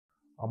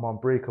I'm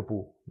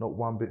unbreakable, not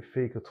one bit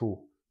fake at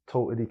all.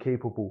 Totally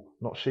capable,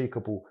 not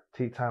shakeable.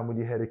 Take time when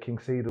you hear the king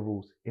say the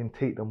rules.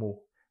 Intake them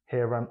all.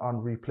 Here and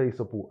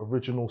unreplaceable,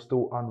 original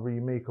still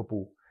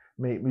unremakeable.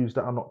 Make moves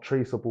that are not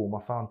traceable.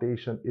 My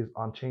foundation is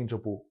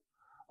unchangeable.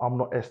 I'm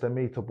not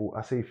estimatable.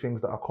 I say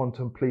things that are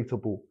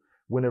contemplatable.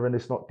 Winner and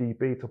it's not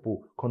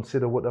debatable.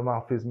 Consider what the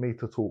mouth is made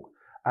to talk.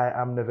 I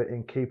am never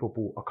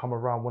incapable. I come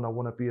around when I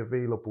want to be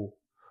available.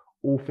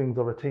 All things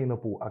are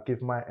attainable. I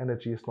give my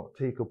energy, it's not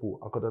takeable.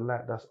 I got a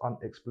light that's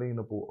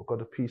unexplainable. I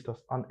got a peace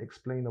that's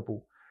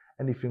unexplainable.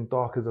 Anything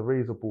dark is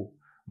erasable.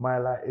 My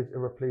light is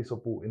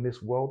irreplaceable. In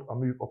this world, I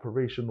move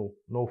operational.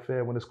 No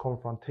fear when it's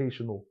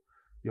confrontational.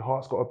 Your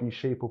heart's got to be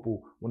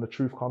shapeable. When the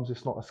truth comes,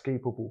 it's not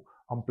escapable.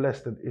 I'm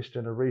blessed and it's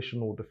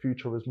generational. The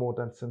future is more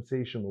than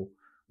sensational.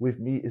 With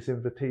me, it's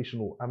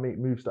invitational. I make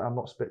moves that are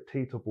not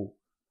spectatable.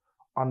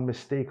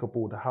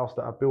 Unmistakable. The house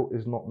that I built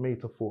is not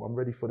made to fall. I'm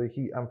ready for the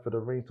heat and for the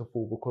rain to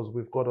fall because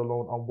with God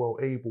alone, I'm well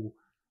able.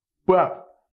 But